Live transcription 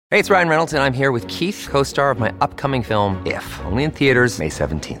Hey, it's Ryan Reynolds, and I'm here with Keith, co-star of my upcoming film, If, only in theaters May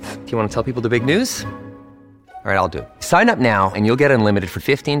 17th. Do you want to tell people the big news? All right, I'll do it. Sign up now and you'll get unlimited for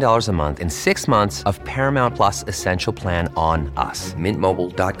 $15 a month and 6 months of Paramount Plus Essential Plan on us.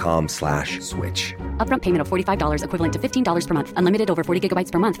 MintMobile.com/switch. Upfront payment of $45 equivalent to $15 per month. Unlimited over 40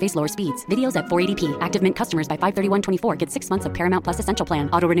 gigabytes per month. Face lower speeds. Videos at 480p. Active Mint customers by 531.24 get 6 months of Paramount Plus Essential Plan.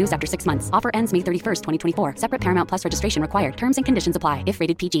 Auto renews after 6 months. Offer ends May 31st, 2024. Separate Paramount Plus registration required. Terms and conditions apply if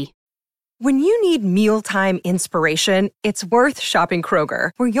rated PG. When you need mealtime inspiration, it's worth shopping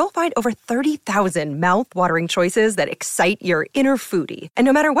Kroger, where you'll find over 30,000 mouth-watering choices that excite your inner foodie. And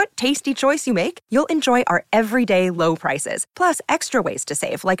no matter what tasty choice you make, you'll enjoy our everyday low prices, plus extra ways to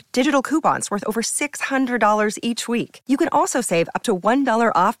save, like digital coupons worth over $600 each week. You can also save up to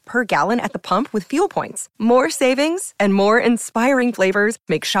 $1 off per gallon at the pump with fuel points. More savings and more inspiring flavors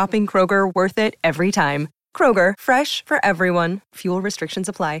make shopping Kroger worth it every time. Kroger, fresh for everyone. Fuel restrictions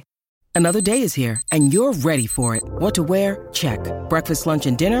apply. Another day is here, and you're ready for it. What to wear? Check. Breakfast, lunch,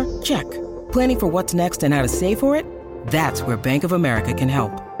 and dinner? Check. Planning for what's next and how to save for it? That's where Bank of America can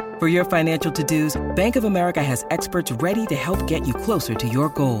help. For your financial to-dos, Bank of America has experts ready to help get you closer to your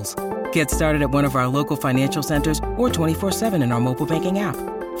goals. Get started at one of our local financial centers or 24/7 in our mobile banking app.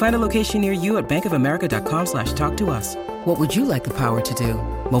 Find a location near you at bankofamerica.com/talktous. What would you like the power to do?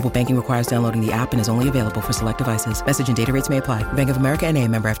 Mobile banking requires downloading the app and is only available for select devices. Message and data rates may apply. Bank of America N.A.,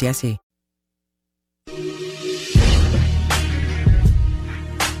 member FDIC.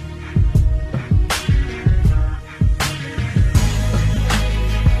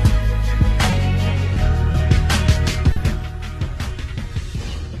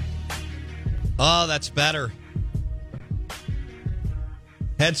 Oh, that's better.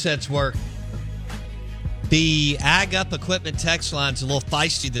 Headsets work. The Ag Up Equipment text line's a little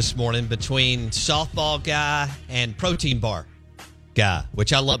feisty this morning between softball guy and protein bar guy,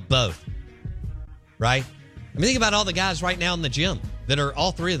 which I love both. Right? I mean, think about all the guys right now in the gym that are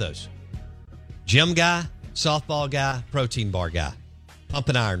all three of those. Gym guy, softball guy, protein bar guy.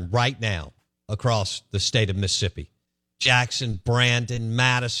 Pumping iron right now across the state of Mississippi. Jackson, Brandon,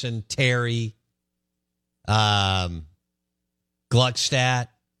 Madison, Terry, Gluckstadt.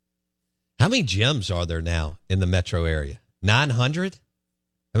 How many gyms are there now in the metro area? 900?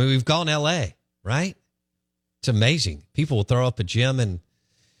 I mean, we've gone L.A., right? It's amazing. People will throw up a gym in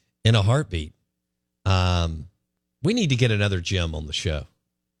a heartbeat. We need to get another gym on the show.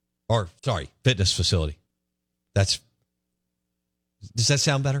 Or, sorry, fitness facility. Does that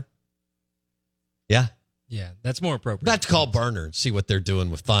sound better? Yeah? Yeah, that's more appropriate. Let's call Burner and see what they're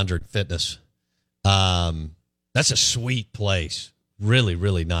doing with Fondren Fitness. That's a sweet place. Really,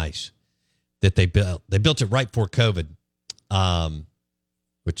 really nice that they built. They built it right before COVID,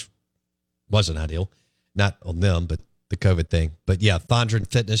 which wasn't ideal. Not on them, but the COVID thing. But yeah, Fondren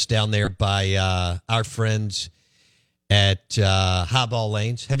Fitness down there by our friends at Highball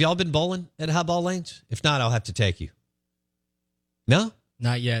Lanes. Have y'all been bowling at Highball Lanes? If not, I'll have to take you. No?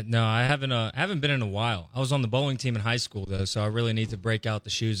 Not yet. No, I haven't been in a while. I was on the bowling team in high school, though, so I really need to break out the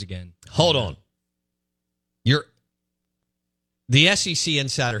shoes again. Hold on. The SEC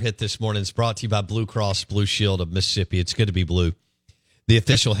Insider Hit this morning is brought to you by Blue Cross Blue Shield of Mississippi. It's good to be blue. The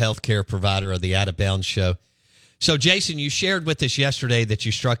official healthcare provider of the Out of Bounds show. So, Jason, you shared with us yesterday that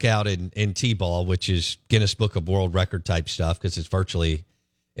you struck out in T-ball, which is Guinness Book of World Record type stuff because it's virtually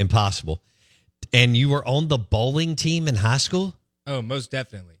impossible. And you were on the bowling team in high school? Oh, most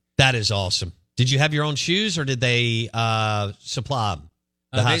definitely. That is awesome. Did you have your own shoes or did they supply them?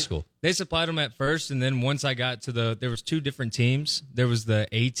 High school. They supplied them at first, and then once I got to there was two different teams. There was the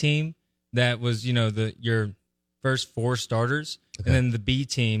A team that was, your first four starters, and then the B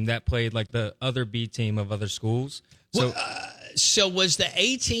team that played like the other B team of other schools. So, so was the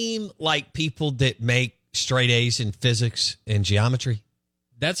A team like people that make straight A's in physics and geometry?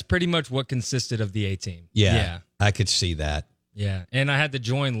 That's pretty much what consisted of the A team. Yeah. I could see that. Yeah, and I had to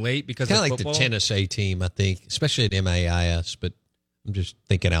join late because kind of of like football. The tennis A team, I think, especially at MAIS, but I'm just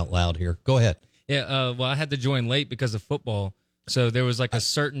thinking out loud here. Go ahead. Yeah, well, I had to join late because of football. So there was like a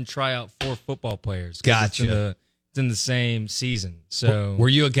certain tryout for football players. Gotcha. It's in the same season. So were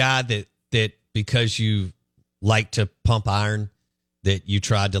you a guy that because you like to pump iron, that you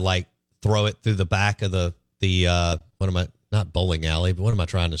tried to like throw it through the back of the not bowling alley, but what am I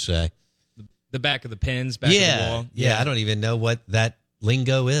trying to say? The back of the pins, back of the wall. Yeah, I don't even know what that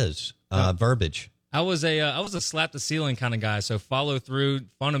lingo is. Verbiage. I was a slap the ceiling kind of guy, so follow through,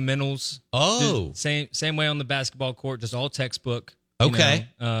 fundamentals. Oh, same way on the basketball court, just all textbook. Okay.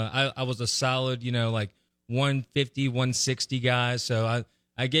 I was a solid, like 150, 160 guy, so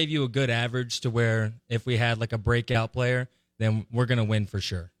I gave you a good average to where if we had like a breakout player, then we're going to win for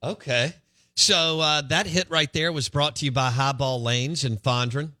sure. Okay. So that hit right there was brought to you by Highball Lanes in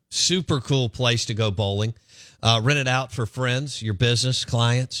Fondren. Super cool place to go bowling. Rent it out for friends, your business,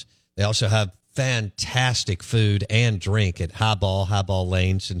 clients. They also have fantastic food and drink at Highball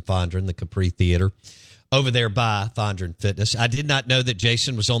Lanes in Fondren, the Capri Theater, over there by Fondren Fitness. I did not know that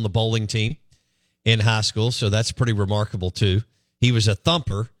Jason was on the bowling team in high school, so that's pretty remarkable, too. He was a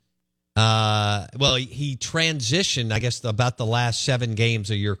thumper. Well, he transitioned, I guess, about the last 7 games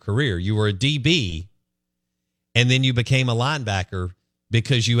of your career. You were a DB, and then you became a linebacker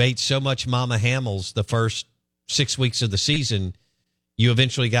because you ate so much Mama Hamels the first 6 weeks of the season. You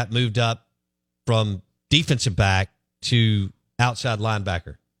eventually got moved up from defensive back to outside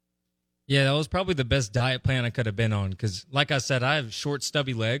linebacker. Yeah, that was probably the best diet plan I could have been on because, like I said, I have short,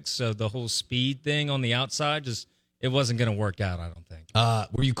 stubby legs, so the whole speed thing on the outside it wasn't going to work out, I don't think.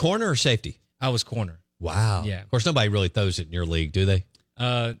 Were you corner or safety? I was corner. Wow. Yeah. Of course, nobody really throws it in your league, do they?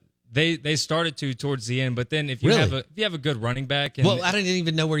 They started to towards the end, but then if you Really? have a good running back, Well, I didn't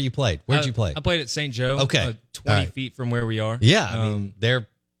even know where you played. Where'd you play? I played at St. Joe. Okay. 20 All right. feet from where we are. Yeah, I mean, their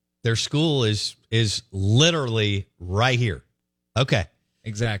school is literally right here. Okay.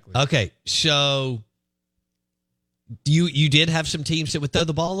 Exactly. Okay. So you did have some teams that would throw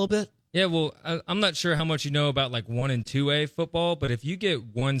the ball a little bit? Yeah, well, I'm not sure how much you know about like 1 and 2A football, but if you get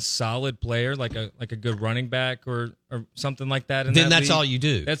one solid player, like a good running back or something like that, Then that's all you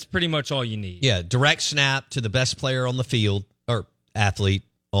do. That's pretty much all you need. Yeah, direct snap to the best player on the field or athlete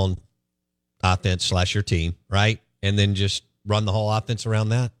on offense / your team, right? And then just run the whole offense around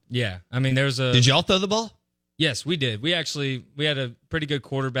that. Yeah, I mean, Did y'all throw the ball? Yes, we did. We had a pretty good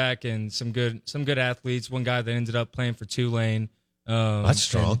quarterback and some good athletes. One guy that ended up playing for Tulane. That's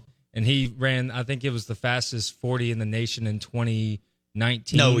strong. And he ran, I think it was the fastest 40 in the nation in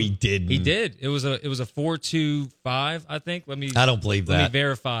 2019. No, he didn't. He did. It was a 4.25, I think. I don't believe that. Let me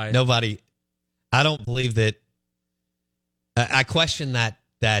verify. Nobody. I don't believe that. I question that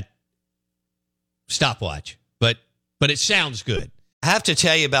stopwatch, but it sounds good. I have to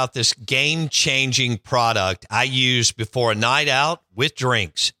tell you about this game-changing product I use before a night out with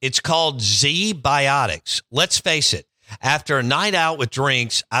drinks. It's called Z-Biotics. Let's face it, after a night out with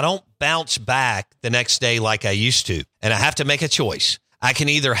drinks, I don't bounce back the next day like I used to, and I have to make a choice. I can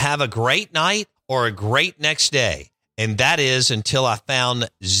either have a great night or a great next day, and that is until I found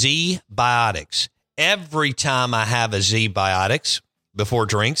Z-Biotics. Every time I have a Z-Biotics before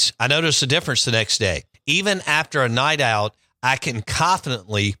drinks, I notice a difference the next day. Even after a night out, I can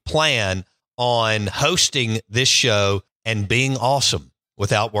confidently plan on hosting this show and being awesome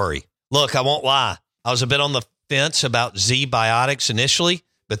without worry. Look, I won't lie. I was a bit on the fence about Z-Biotics initially,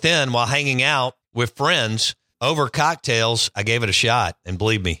 but then while hanging out with friends over cocktails, I gave it a shot. And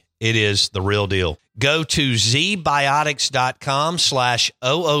believe me, it is the real deal. Go to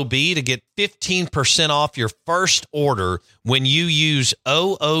zbiotics.com/OOB to get 15% off your first order when you use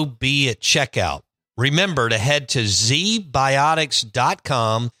OOB at checkout. Remember to head to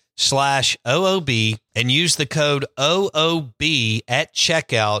zbiotics.com/OOB and use the code OOB at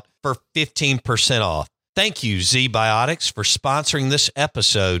checkout for 15% off. Thank you, Z-Biotics, for sponsoring this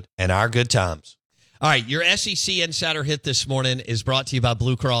episode and our good times. All right, your SEC Insider Hit this morning is brought to you by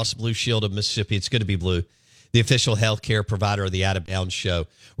Blue Cross Blue Shield of Mississippi. It's good to be blue, the official healthcare provider of the Out of Bounds Show.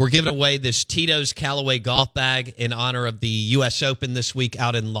 We're giving away this Tito's Callaway golf bag in honor of the U.S. Open this week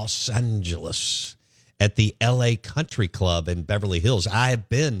out in Los Angeles at the L.A. Country Club in Beverly Hills. I have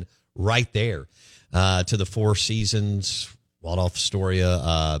been right there to the Four Seasons, Waldorf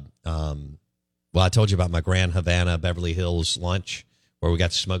Astoria. Well, I told you about my Grand Havana Beverly Hills lunch where we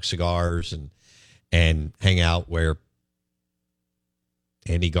got to smoke cigars and hang out, where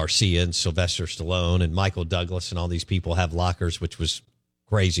Andy Garcia and Sylvester Stallone and Michael Douglas and all these people have lockers, which was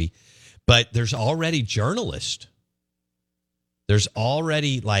crazy. But there's already journalists. There's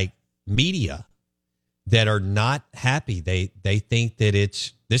already like media that are not happy. They think that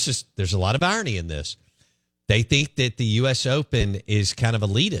there's a lot of irony in this. They think that the U.S. Open is kind of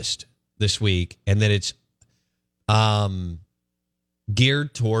elitist this week and that it's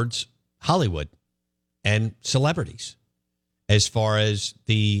geared towards Hollywood and celebrities as far as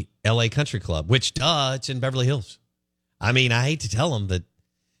the L.A. Country Club, which, it's in Beverly Hills. I mean, I hate to tell them that.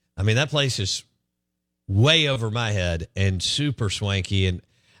 I mean, that place is way over my head and super swanky. And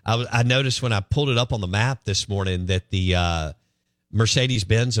I noticed when I pulled it up on the map this morning that the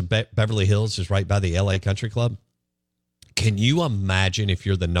Mercedes-Benz of Beverly Hills is right by the L.A. Country Club. Can you imagine if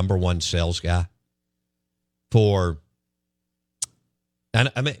you're the number one sales guy for,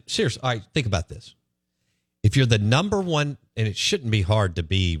 and I mean, seriously, all right, think about this. If you're the number one, and it shouldn't be hard to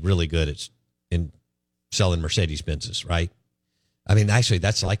be really good in selling Mercedes-Benzes, right? I mean, actually,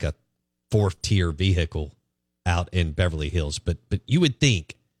 that's like a 4th-tier vehicle out in Beverly Hills. But you would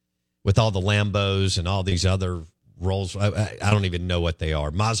think with all the Lambos and all these other Rolls, I don't even know what they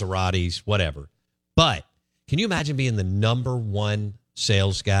are, Maseratis, whatever. But can you imagine being the number one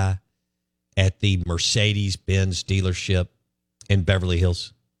sales guy at the Mercedes-Benz dealership in Beverly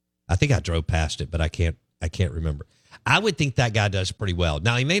Hills? I think I drove past it, but I can't remember. I would think that guy does pretty well.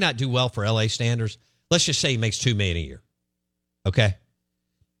 Now, he may not do well for LA standards. Let's just say he makes $2 million a year. Okay?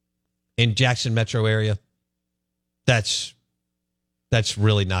 In Jackson metro area, that's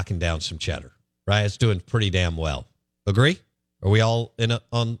really knocking down some cheddar, right? It's doing pretty damn well. Agree? Are we all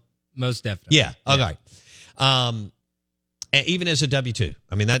on? Most definitely. Yeah. Okay. Even as a W-2,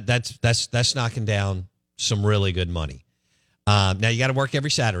 I mean that's knocking down some really good money. Now you got to work every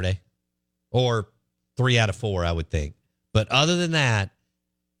Saturday, or 3 out of 4, I would think. But other than that,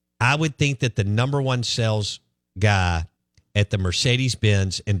 I would think that the number one sales guy at the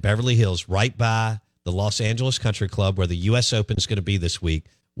Mercedes-Benz in Beverly Hills, right by the Los Angeles Country Club, where the U.S. Open is going to be this week,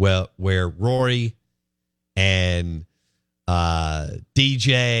 where Rory and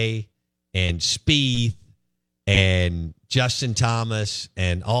DJ and Spieth and Justin Thomas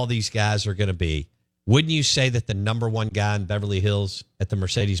and all these guys are going to be. Wouldn't you say that the number one guy in Beverly Hills at the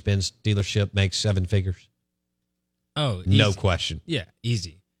Mercedes-Benz dealership makes 7 figures? Oh, no easy. question. Yeah,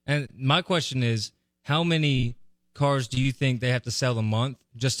 easy. And my question is, how many cars do you think they have to sell a month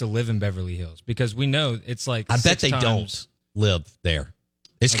just to live in Beverly Hills? Because we know it's like I bet they times. don't live there.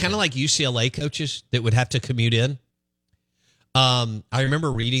 It's kind of like UCLA coaches that would have to commute in. I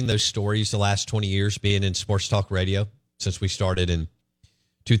remember reading those stories the last 20 years being in sports talk radio since we started in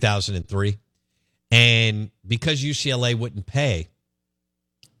 2003. And because UCLA wouldn't pay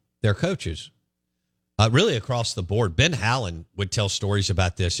their coaches, really across the board, Ben Hallen would tell stories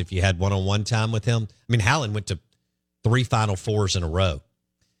about this if you had one-on-one time with him. I mean, Hallen went to 3 Final Fours in a row.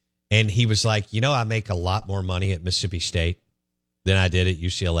 And he was like, I make a lot more money at Mississippi State than I did at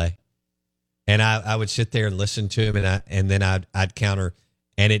UCLA. And I would sit there and listen to him, and then I'd counter,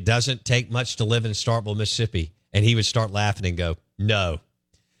 and it doesn't take much to live in Starkville, Mississippi. And he would start laughing and go, no,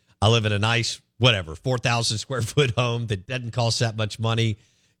 I live in a nice, 4,000 square foot home that doesn't cost that much money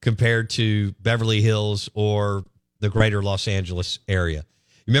compared to Beverly Hills or the greater Los Angeles area.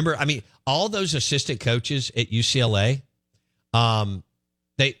 Remember, I mean, all those assistant coaches at UCLA,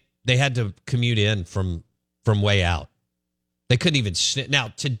 they had to commute in from way out. They couldn't even now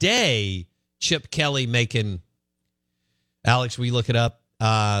today, Chip Kelly making, Alex, will you look it up?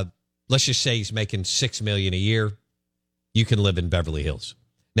 Let's just say he's making $6 million a year. You can live in Beverly Hills.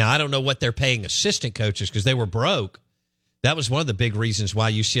 Now, I don't know what they're paying assistant coaches because they were broke. That was one of the big reasons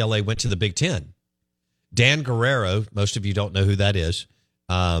why UCLA went to the Big Ten. Dan Guerrero, most of you don't know who that is,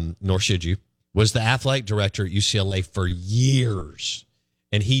 nor should you, was the athletic director at UCLA for years.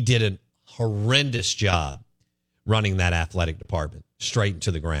 And he did a horrendous job running that athletic department straight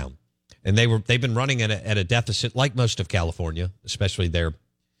into the ground. And they've been running at a deficit like most of California, especially their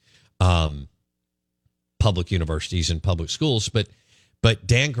public universities and public schools. But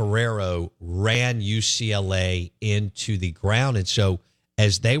Dan Guerrero ran UCLA into the ground. And so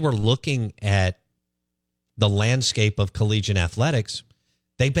as they were looking at the landscape of collegiate athletics,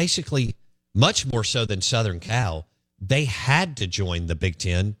 they basically, much more so than Southern Cal, they had to join the Big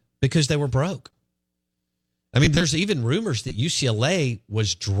Ten because they were broke. I mean, there's even rumors that UCLA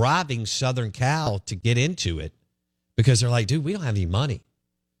was driving Southern Cal to get into it because they're like, dude, we don't have any money.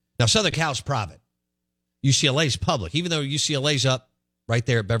 Now, Southern Cal's private. UCLA's public, even though UCLA's up right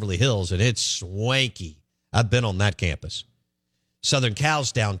there at Beverly Hills, and it's swanky. I've been on that campus. Southern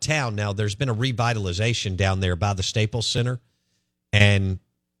Cal's downtown. Now, there's been a revitalization down there by the Staples Center and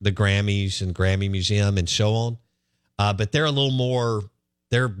the Grammys and Grammy Museum and so on. But they're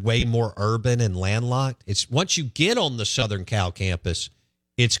they're way more urban and landlocked. It's once you get on the Southern Cal campus,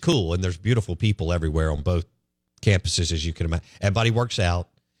 it's cool, and there's beautiful people everywhere on both campuses, as you can imagine. Everybody works out.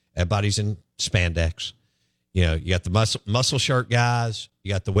 Everybody's in spandex. You got the muscle shirt guys.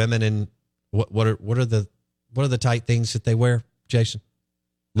 You got the women in what are the tight things that they wear, Jason?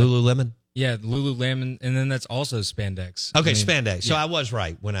 Lululemon. Yeah, Lululemon, and then that's also spandex. Okay, spandex. So I was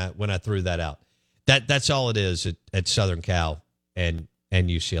right when I threw that out. That's all it is at Southern Cal and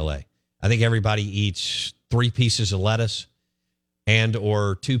UCLA. I think everybody eats 3 pieces of lettuce and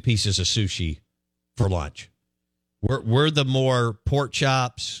or 2 pieces of sushi for lunch. We're the more pork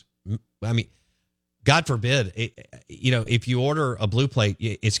chops. I mean, God forbid, if you order a blue plate,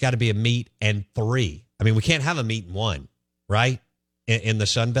 it's got to be a meat and 3. I mean, we can't have a meat and 1, right? In the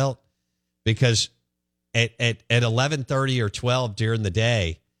Sun Belt, because at 11:30 or 12 during the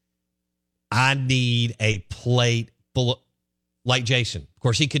day, I need a plate full like Jason. Of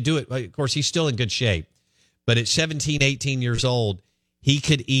course, he could do it. Of course, he's still in good shape. But at 17, 18 years old, he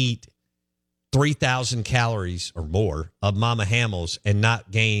could eat 3,000 calories or more of Mama Hamels and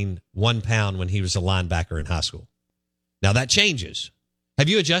not gain 1 pound when he was a linebacker in high school. Now, that changes. Have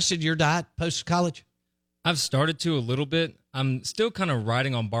you adjusted your diet post-college? I've started to a little bit. I'm still kind of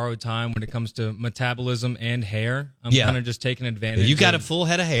riding on borrowed time when it comes to metabolism and hair. I'm kind of just taking advantage. You got a full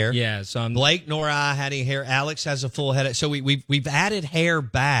head of hair. Yeah, so Blake nor I had any hair. Alex has a full head. So we've added hair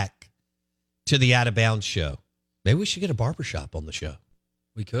back to the Out of Bounds show. Maybe we should get a barbershop on the show.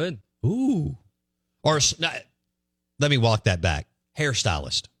 We could. Ooh. Or let me walk that back.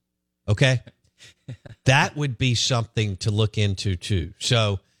 Hairstylist. Okay? That would be something to look into, too.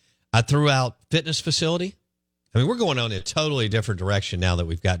 So I threw out fitness facility. I mean, we're going on a totally different direction now that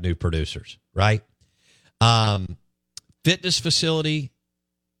we've got new producers, right? Fitness facility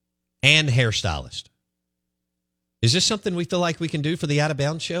and hairstylist. Is this something we feel like we can do for the Out of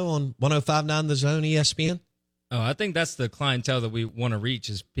Bounds show on 105.9 The Zone ESPN? Oh, I think that's the clientele that we want to reach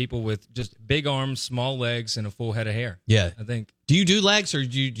is people with just big arms, small legs, and a full head of hair. Yeah. I think. Do you do legs or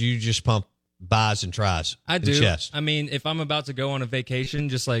do you just pump buys and tries? I do. Chest? I mean, if I'm about to go on a vacation,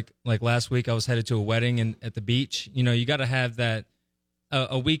 just like last week, I was headed to a wedding and at the beach. You know, you got to have that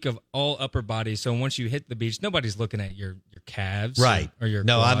a week of all upper body. So once you hit the beach, nobody's looking at your calves, right? Or your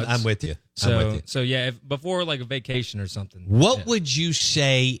no. quads. I'm with you. So I'm with you. so yeah, before like a vacation or something. What would you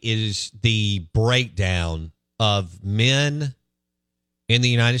say is the breakdown of men in the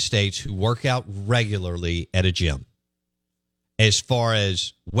United States who work out regularly at a gym, as far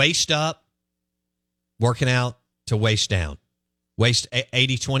as waist up, working out to waist down, waist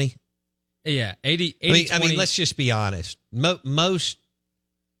 80-20? Yeah, 80 I mean, let's just be honest.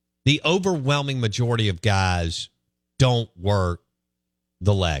 The overwhelming majority of guys don't work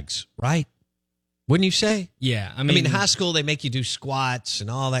the legs, right? Wouldn't you say? Yeah. I mean, in high school, they make you do squats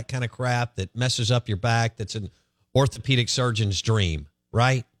and all that kind of crap that messes up your back. That's an orthopedic surgeon's dream,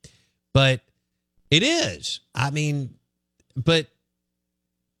 right? But it is. I mean, all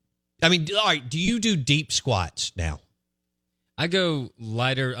right, do you do deep squats now? I go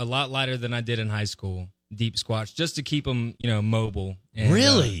lighter, a lot lighter than I did in high school, deep squats, just to keep them, mobile. And,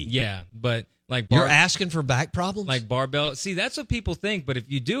 really? Yeah, but like you're asking for back problems? Like barbell. See, that's what people think, but if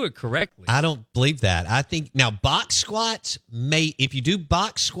you do it correctly. I don't believe that. I think now box squats if you do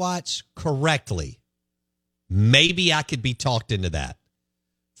box squats correctly, maybe I could be talked into that.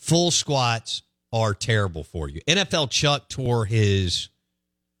 Full squats are terrible for you. NFL Chuck tore his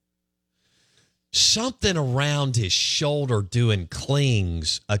something around his shoulder doing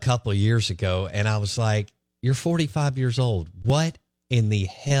clings a couple of years ago, and I was like, you're 45 years old. What in the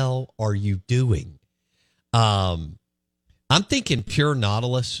hell are you doing? I'm thinking pure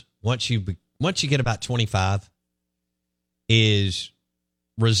Nautilus once you get about 25 is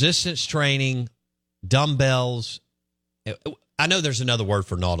resistance training, dumbbells. I know there's another word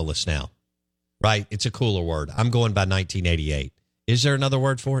for Nautilus now, right? It's a cooler word. I'm going by 1988. Is there another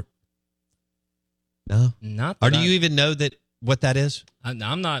word for it? No? Not. Or do you even know what that is?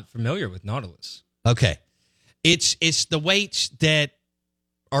 I'm not familiar with Nautilus. Okay. It's the weights that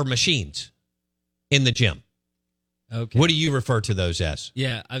are machines in the gym. Okay. What do you refer to those as?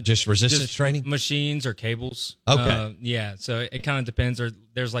 Yeah. Just resistance training? Machines or cables. Okay. Yeah. So it kind of depends. Or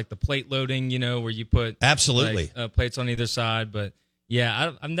there's like the plate loading, where you put absolutely plates on either side. But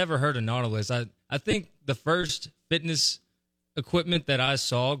yeah, I've never heard of Nautilus. I think the first fitness equipment that I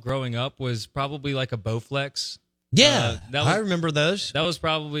saw growing up was probably like a Bowflex. Yeah, I remember those. That was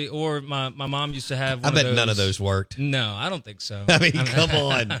probably, or my mom used to have one I bet none of those worked. No, I don't think so. I mean, come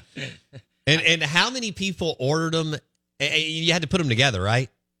on. And how many people ordered them? You had to put them together, right?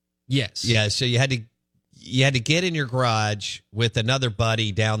 Yes. Yeah, so you had to get in your garage with another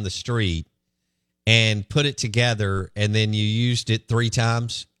buddy down the street and put it together, and then you used it 3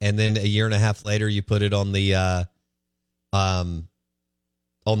 times, and then a year and a half later you put it on the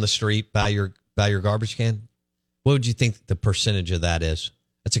street by your garbage can. What would you think the percentage of that is?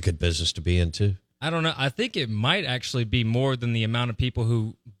 That's a good business to be in, too. I don't know. I think it might actually be more than the amount of people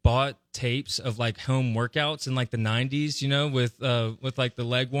who bought tapes of like home workouts in like the 90s, with like the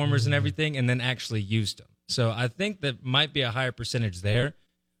leg warmers and everything, and then actually used them. So I think that might be a higher percentage there,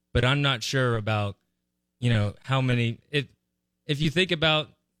 but I'm not sure about, how many. If you think about,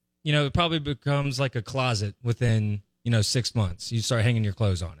 it probably becomes like a closet within, 6 months. You start hanging your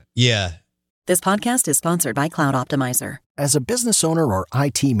clothes on it. Yeah. This podcast is sponsored by Cloud Optimizer. As a business owner or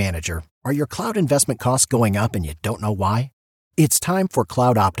IT manager, are your cloud investment costs going up and you don't know why? It's time for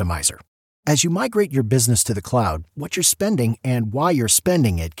Cloud Optimizer. As you migrate your business to the cloud, what you're spending and why you're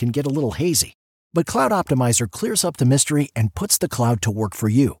spending it can get a little hazy. But Cloud Optimizer clears up the mystery and puts the cloud to work for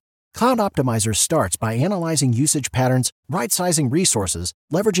you. Cloud Optimizer starts by analyzing usage patterns, right-sizing resources,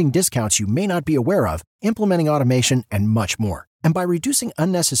 leveraging discounts you may not be aware of, implementing automation, and much more. And by reducing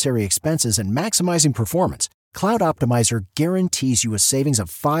unnecessary expenses and maximizing performance, Cloud Optimizer guarantees you a savings of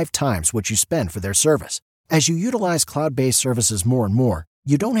 5 times what you spend for their service. As you utilize cloud-based services more and more,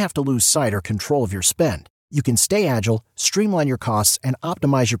 you don't have to lose sight or control of your spend. You can stay agile, streamline your costs, and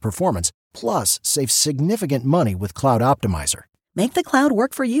optimize your performance, plus save significant money with Cloud Optimizer. Make the cloud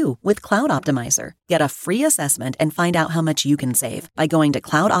work for you with Cloud Optimizer. Get a free assessment and find out how much you can save by going to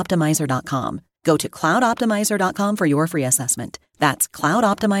cloudoptimizer.com. Go to cloudoptimizer.com for your free assessment. That's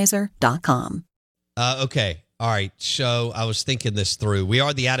cloudoptimizer.com. Okay. All right. So I was thinking this through. We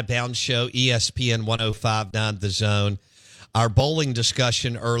are the Out of Bounds Show, ESPN 105.9 The Zone. Our bowling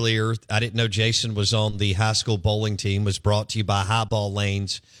discussion earlier, I didn't know Jason was on the high school bowling team, was brought to you by Highball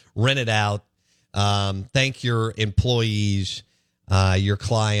Lanes. Rent it out. Thank your employees, your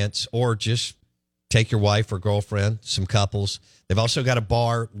clients, or just take your wife or girlfriend, some couples. They've also got a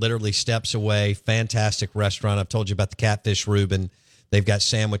bar literally steps away. Fantastic restaurant. I've told you about the Catfish Reuben. They've got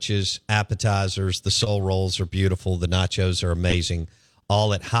sandwiches, appetizers. The soul rolls are beautiful. The nachos are amazing.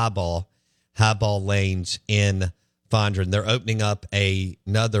 All at Highball Lanes in Fondren. They're opening up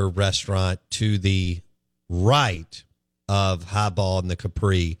another restaurant to the right of Highball and the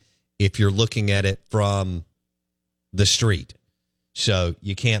Capri if you're looking at it from the street. So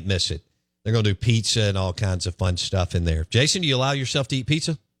you can't miss it. They're going to do pizza and all kinds of fun stuff in there. Jason, do you allow yourself to eat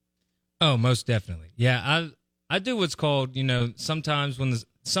pizza? Oh, most definitely. Yeah, I do what's called, sometimes when the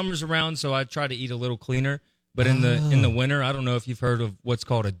summer's around, so I try to eat a little cleaner. But in the winter, I don't know if you've heard of what's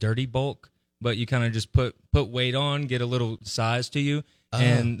called a dirty bulk, but you kind of just put weight on, get a little size to you.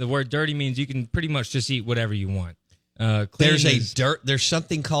 And the word dirty means you can pretty much just eat whatever you want. There's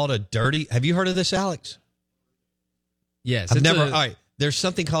something called a dirty. Have you heard of this, Alex? Yes. All right. There's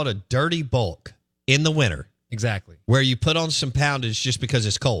something called a dirty bulk in the winter. Exactly. Where you put on some poundage just because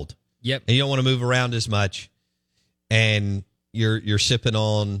it's cold. Yep. And you don't want to move around as much. And you're sipping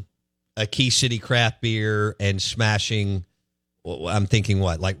on a Key City craft beer and smashing, I'm thinking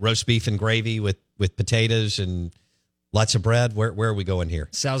like roast beef and gravy with potatoes and lots of bread. Where are we going here?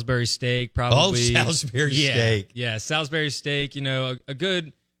 Salisbury steak, probably. Oh, Salisbury steak. Yeah, Salisbury steak, a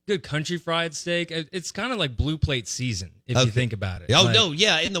good country fried steak. It's kind of like blue plate season, if you think about it. Oh, no,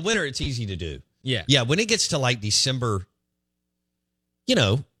 yeah. In the winter, it's easy to do. Yeah. Yeah, when it gets to like December,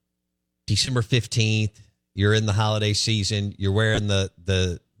 December 15th, you're in the holiday season, you're wearing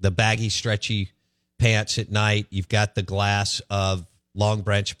the baggy, stretchy pants at night, you've got the glass of Long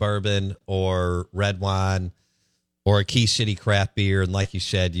Branch bourbon or red wine or a Key City craft beer, and like you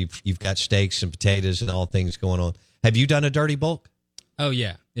said, you've got steaks and potatoes and all things going on. Have you done a dirty bulk? Oh,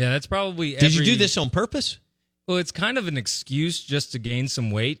 yeah. Yeah, that's probably Did you do this on purpose? Well, it's kind of an excuse just to gain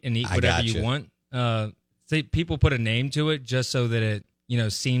some weight and eat whatever you want. People put a name to it just so that it,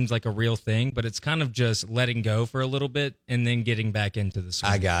 seems like a real thing, but it's kind of just letting go for a little bit and then getting back into the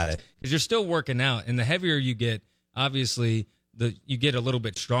swing. I got it. Because you're still working out, and the heavier you get, obviously, you get a little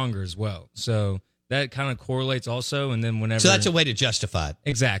bit stronger as well. So that kind of correlates also, and then whenever... So that's a way to justify it.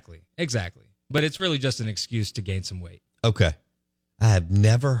 Exactly. But it's really just an excuse to gain some weight. Okay. I have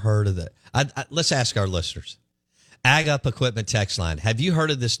never heard of that. Let's ask our listeners. Ag Up Equipment text line. Have you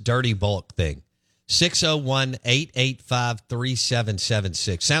heard of this dirty bulk thing?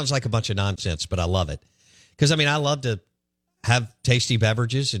 601-885-3776. Sounds like a bunch of nonsense, but I love it. Because, I love to have tasty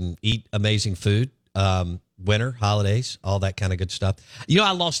beverages and eat amazing food. Winter, holidays, all that kind of good stuff.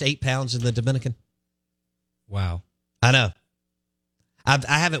 I lost 8 pounds in the Dominican. Wow. I know.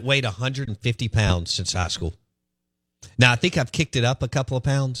 I haven't weighed 150 pounds since high school. Now, I think I've kicked it up a couple of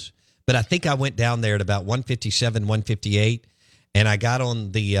pounds, but I think I went down there at about 157, 158, and I got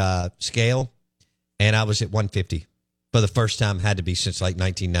on the scale, and I was at 150 for the first time. Had to be since like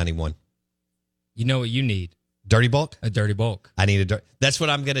 1991. You know what you need? Dirty bulk? A dirty bulk. I need that's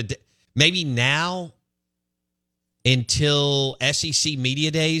what I'm going to do. Maybe now until SEC Media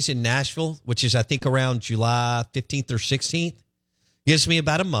Days in Nashville, which is, I think, around July 15th or 16th, gives me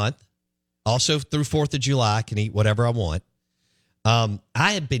about a month. Also, through 4th of July, I can eat whatever I want. I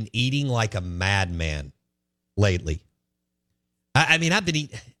have been eating like a madman lately. I've been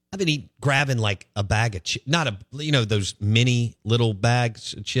grabbing like a bag of chips, not those mini little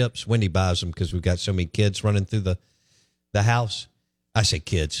bags of chips. Wendy buys them because we've got so many kids running through the house. I say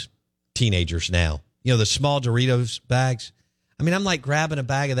kids, teenagers now. The small Doritos bags. I'm like grabbing a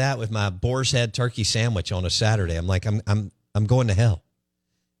bag of that with my boar's head turkey sandwich on a Saturday. I'm like, I'm going to hell.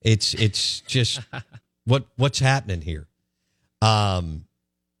 It's just what's happening here. But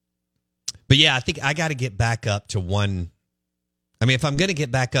But yeah, I think I got to get back up to one. I mean, if I'm going to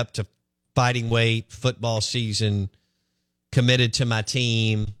get back up to fighting weight, football season, committed to my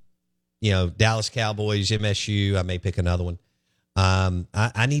team, Dallas Cowboys, MSU, I may pick another one.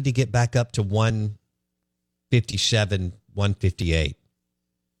 I need to get back up to 157, 158.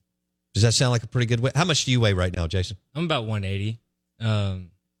 Does that sound like a pretty good weight? How much do you weigh right now, Jason? I'm about 180,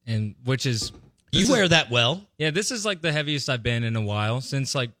 and which is... You wear that well. Yeah, this is like the heaviest I've been in a while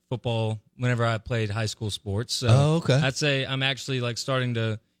since like football, whenever I played high school sports. So okay. I'd say I'm actually like starting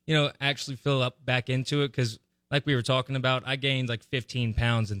to, actually fill up back into it because like we were talking about, I gained like 15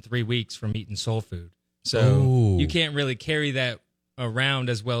 pounds in 3 weeks from eating soul food. So you can't really carry that around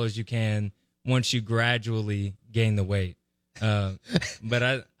as well as you can once you gradually gain the weight.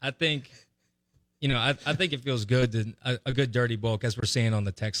 But I think... I think it feels good, a good dirty bulk, as we're seeing on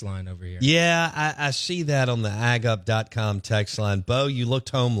the text line over here. Yeah, I see that on the agup.com text line. Bo, you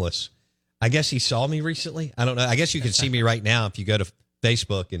looked homeless. I guess he saw me recently. I don't know. I guess you can see me right now if you go to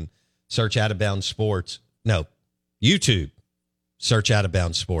Facebook and search Out of Bounds Sports. No, YouTube, search Out of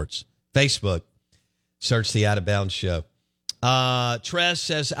Bounds Sports. Facebook, search the Out of Bounds Show. Trez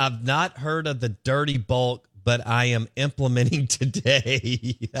says, I've not heard of the dirty bulk, but I am implementing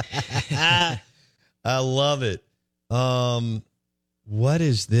today. I love it. What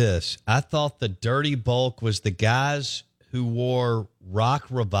is this? I thought the dirty bulk was the guys who wore Rock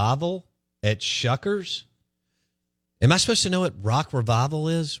Revival at Shuckers. Am I supposed to know what Rock Revival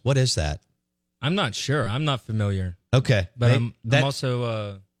is? What is that? I'm not sure. I'm not familiar. Okay. But I'm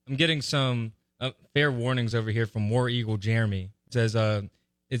also I'm getting some fair warnings over here from War Eagle Jeremy. It says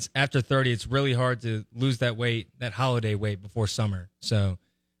it's after 30, it's really hard to lose that weight, that holiday weight before summer. So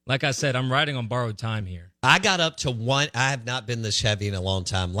like I said, I'm riding on borrowed time here. I got up to I have not been this heavy in a long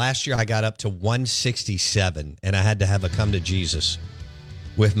time. Last year, I got up to 167, and I had to have a come to Jesus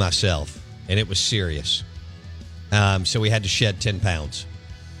with myself, and it was serious. So we had to shed 10 pounds.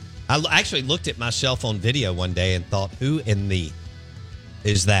 I actually looked at myself on video one day and thought, who in the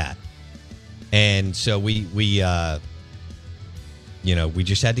is that? And so we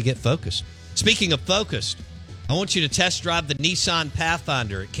just had to get focused. Speaking of focused, I want you to test drive the Nissan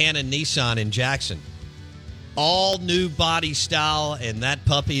Pathfinder at Cannon Nissan in Jackson. All new body style, and that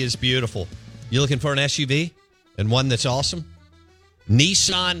puppy is beautiful. You looking for an SUV and one that's awesome?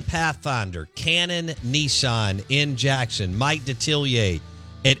 Nissan Pathfinder, Cannon Nissan in Jackson. Mike Detillier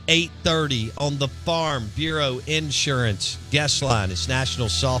at 8:30 on the Farm Bureau Insurance guest line. It's National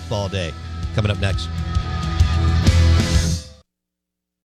Softball Day. Coming up next.